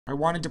I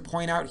wanted to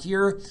point out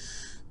here,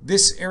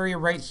 this area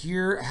right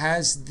here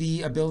has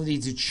the ability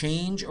to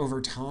change over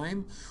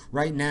time.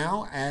 Right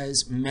now,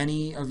 as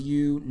many of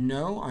you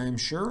know, I am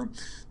sure,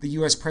 the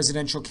US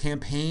presidential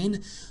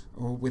campaign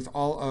with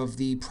all of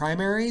the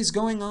primaries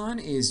going on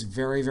is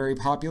very, very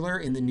popular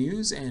in the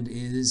news and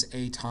is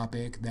a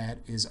topic that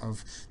is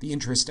of the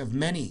interest of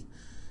many.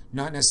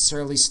 Not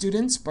necessarily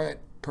students, but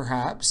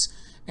perhaps.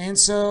 And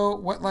so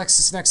what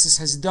LexisNexis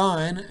has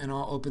done, and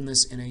I'll open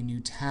this in a new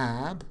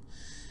tab,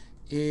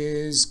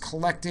 is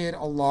collected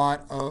a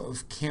lot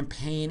of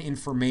campaign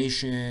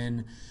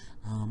information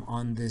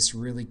on this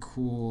really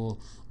cool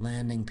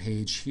landing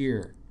page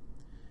here.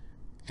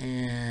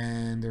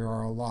 And there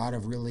are a lot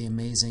of really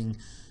amazing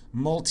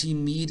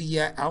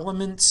multimedia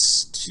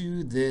elements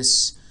to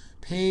this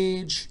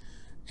page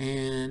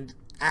and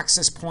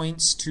access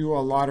points to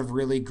a lot of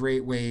really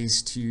great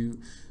ways to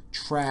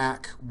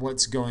track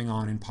what's going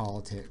on in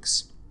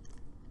politics.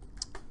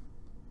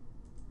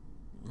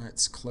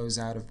 Let's close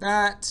out of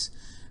that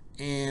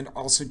and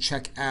also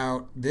check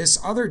out this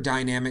other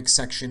dynamic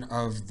section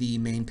of the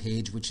main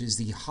page, which is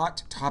the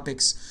Hot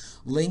Topics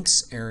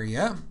links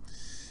area.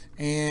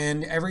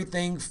 And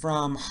everything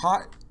from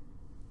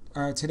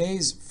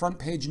today's front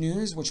page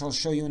news, which I'll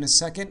show you in a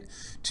second,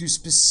 to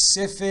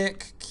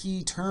specific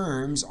key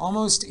terms,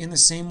 almost in the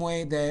same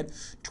way that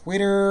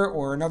Twitter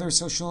or other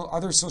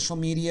social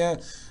media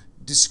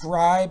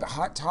describe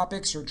hot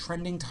topics or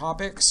trending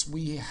topics.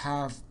 We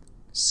have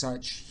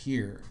such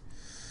here.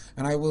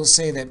 And I will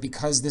say that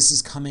because this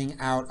is coming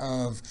out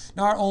of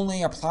not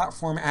only a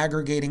platform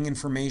aggregating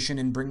information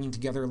and bringing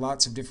together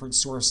lots of different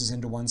sources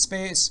into one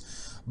space,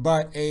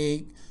 but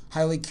a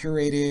highly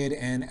curated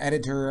and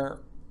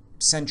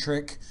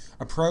editor-centric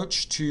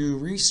approach to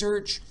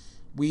research,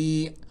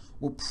 we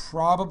will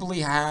probably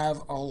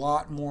have a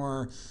lot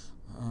more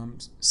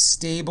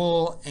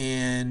stable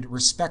and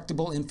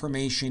respectable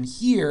information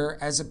here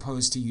as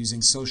opposed to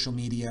using social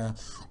media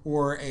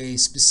or a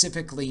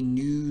specifically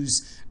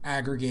news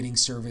aggregating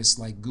service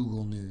like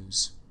Google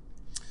News.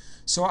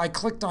 So I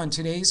clicked on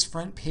today's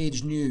front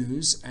page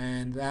news,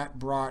 and that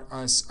brought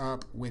us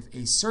up with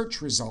a search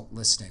result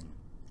listing.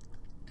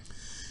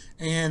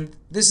 And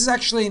this is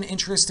actually an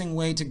interesting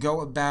way to go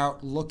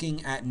about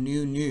looking at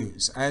new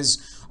news, as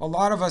a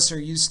lot of us are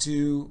used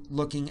to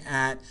looking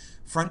at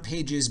front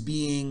pages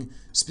being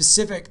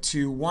specific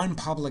to one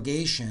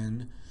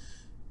publication.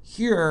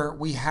 Here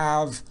we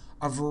have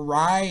a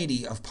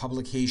variety of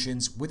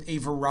publications with a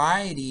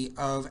variety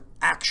of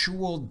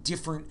actual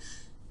different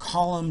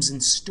columns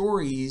and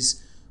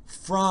stories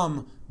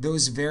from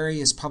those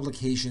various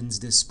publications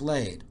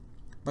displayed.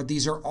 But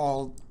these are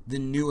all the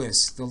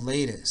newest, the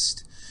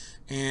latest.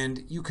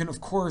 And you can,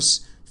 of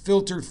course,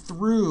 filter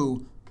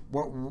through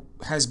what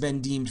has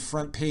been deemed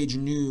front page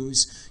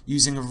news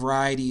using a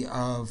variety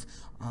of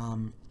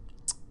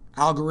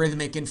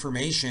algorithmic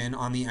information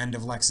on the end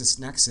of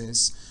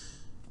LexisNexis.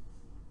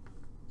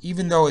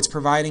 Even though it's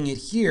providing it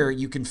here,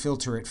 you can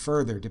filter it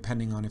further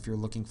depending on if you're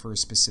looking for a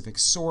specific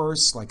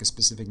source, like a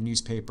specific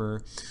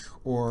newspaper,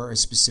 or a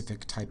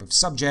specific type of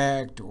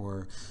subject,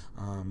 or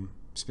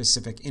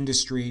specific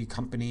industry,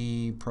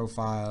 company,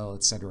 profile,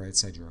 etc.,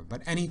 etc.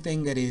 But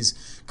anything that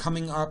is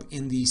coming up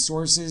in the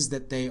sources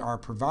that they are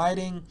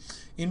providing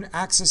in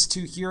access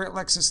to here at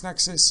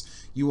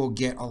LexisNexis, you will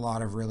get a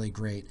lot of really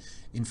great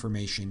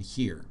information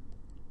here.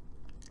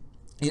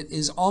 It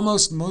is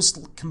almost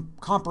most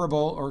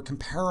comparable or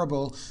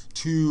comparable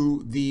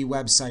to the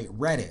website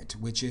Reddit,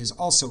 which is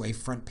also a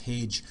front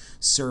page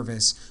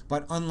service.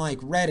 But unlike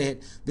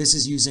Reddit, this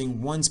is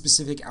using one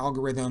specific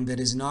algorithm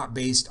that is not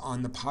based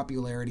on the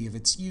popularity of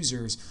its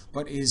users,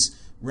 but is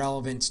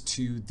relevant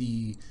to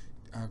the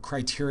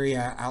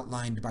criteria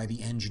outlined by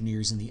the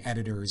engineers and the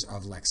editors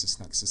of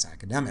LexisNexis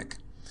Academic.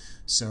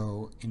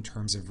 So in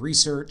terms of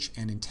research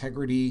and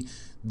integrity,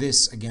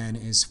 this again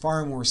is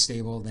far more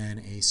stable than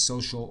a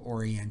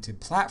social-oriented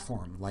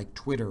platform like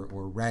Twitter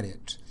or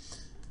Reddit.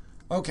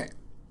 Okay,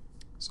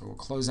 so we'll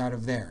close out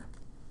of there.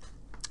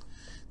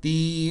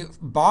 The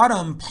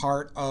bottom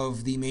part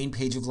of the main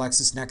page of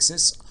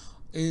LexisNexis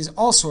is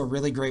also a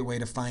really great way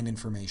to find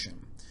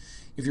information.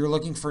 If you're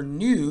looking for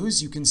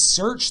news, you can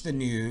search the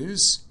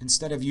news.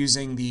 Instead of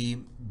using the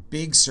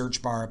big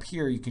search bar up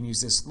here, you can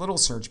use this little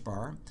search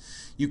bar.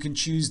 You can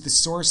choose the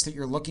source that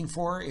you're looking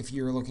for if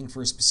you're looking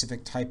for a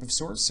specific type of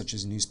source, such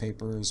as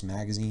newspapers,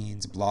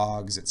 magazines,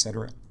 blogs,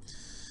 etc.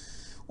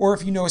 Or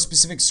if you know a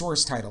specific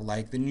source title,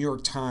 like the New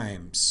York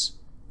Times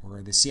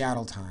or the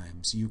Seattle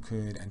Times, you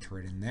could enter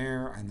it in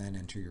there and then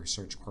enter your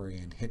search query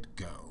and hit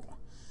go.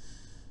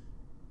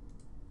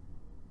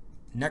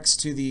 Next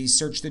to the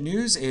search the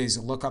news is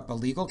look up a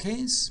legal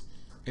case.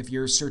 If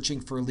you're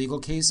searching for legal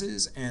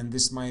cases, and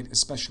this might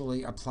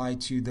especially apply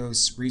to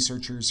those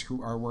researchers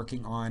who are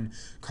working on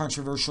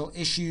controversial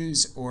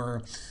issues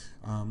or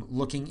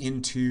looking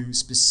into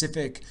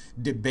specific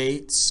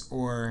debates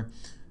or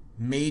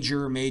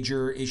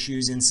major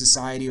issues in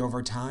society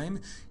over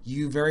time,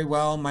 you very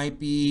well might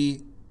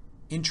be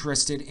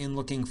interested in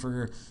looking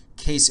for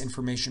case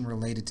information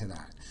related to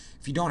that.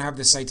 If you don't have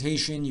the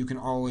citation, you can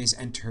always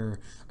enter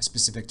a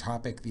specific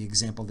topic. The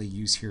example they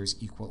use here is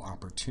equal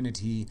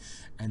opportunity,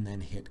 and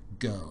then hit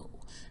go.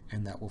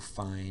 And that will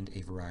find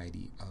a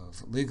variety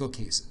of legal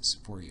cases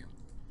for you.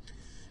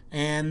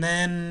 And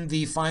then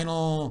the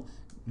final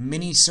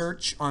mini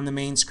search on the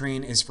main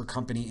screen is for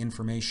company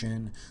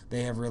information.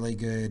 They have really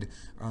good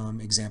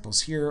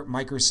examples here.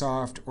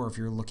 Microsoft, or if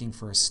you're looking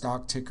for a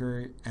stock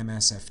ticker,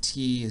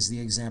 MSFT is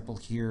the example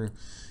here.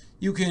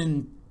 You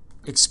can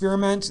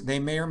experiment. They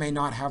may or may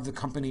not have the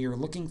company you're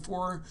looking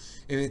for.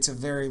 If it's a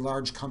very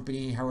large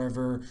company,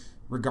 however,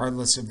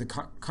 regardless of the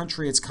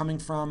country it's coming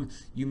from,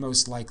 you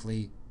most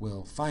likely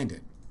will find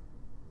it.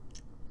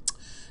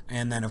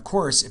 And then, of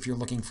course, if you're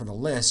looking for the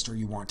list or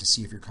you want to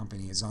see if your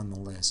company is on the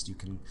list, you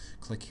can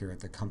click here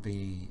at the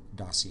company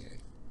dossier.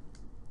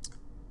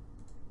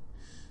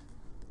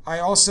 I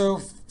also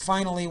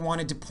finally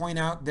wanted to point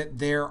out that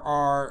there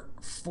are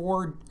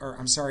 5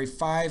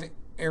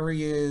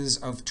 areas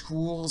of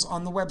tools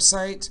on the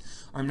website.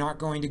 I'm not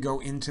going to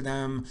go into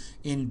them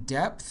in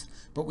depth,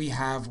 but we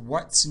have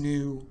what's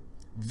new,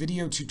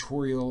 video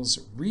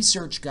tutorials,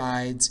 research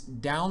guides,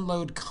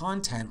 download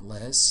content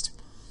list,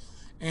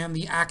 and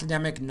the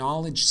Academic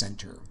Knowledge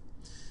Center.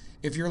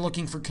 If you're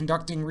looking for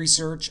conducting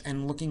research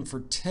and looking for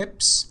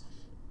tips,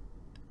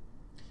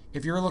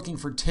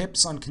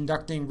 on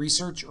conducting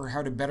research or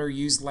how to better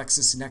use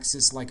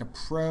LexisNexis like a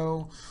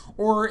pro,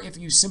 or if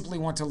you simply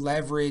want to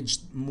leverage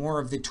more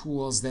of the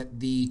tools that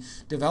the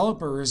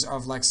developers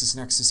of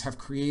LexisNexis have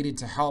created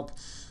to help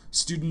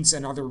students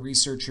and other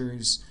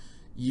researchers,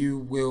 you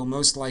will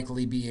most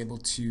likely be able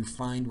to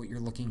find what you're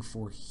looking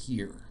for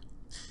here.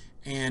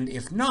 And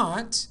if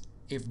not,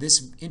 if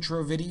this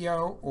intro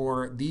video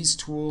or these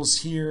tools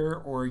here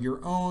or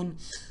your own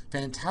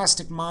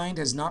fantastic mind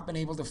has not been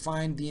able to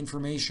find the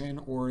information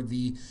or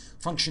the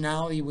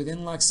functionality within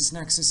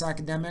LexisNexis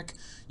Academic,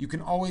 you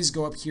can always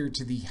go up here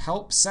to the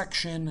help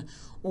section,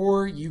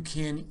 or you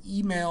can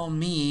email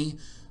me,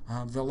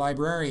 the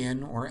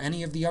librarian, or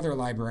any of the other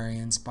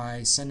librarians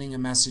by sending a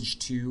message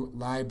to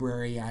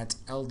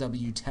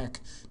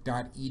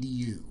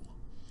library@lwtech.edu.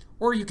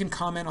 Or you can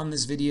comment on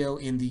this video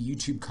in the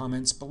YouTube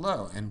comments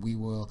below, and we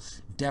will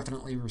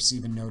definitely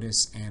receive a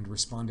notice and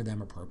respond to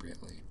them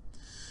appropriately.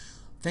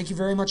 Thank you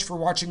very much for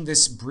watching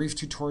this brief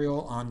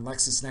tutorial on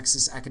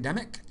LexisNexis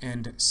Academic,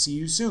 and see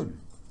you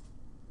soon.